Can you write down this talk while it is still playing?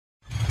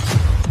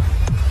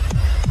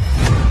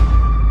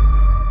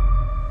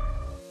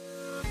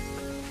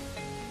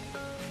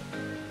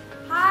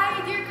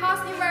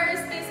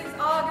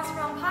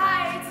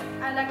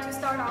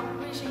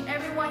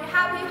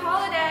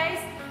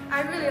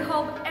really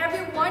hope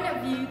every one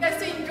of you gets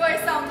to enjoy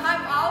some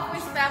time off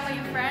with family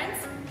and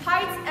friends.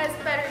 Pytes as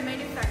battery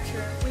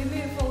manufacturer, we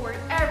move forward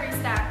every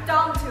step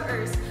down to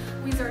earth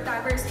with our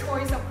diverse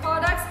choice of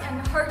products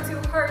and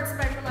heart-to-heart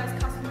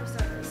specialized customer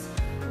service.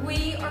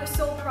 We are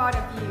so proud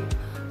of you.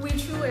 We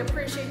truly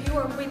appreciate you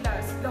are with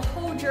us the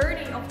whole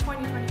journey of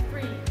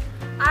 2023.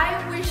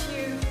 I wish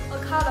you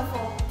a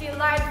colorful,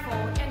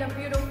 delightful, and a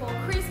beautiful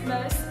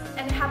Christmas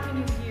and Happy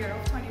New Year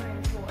of 2023.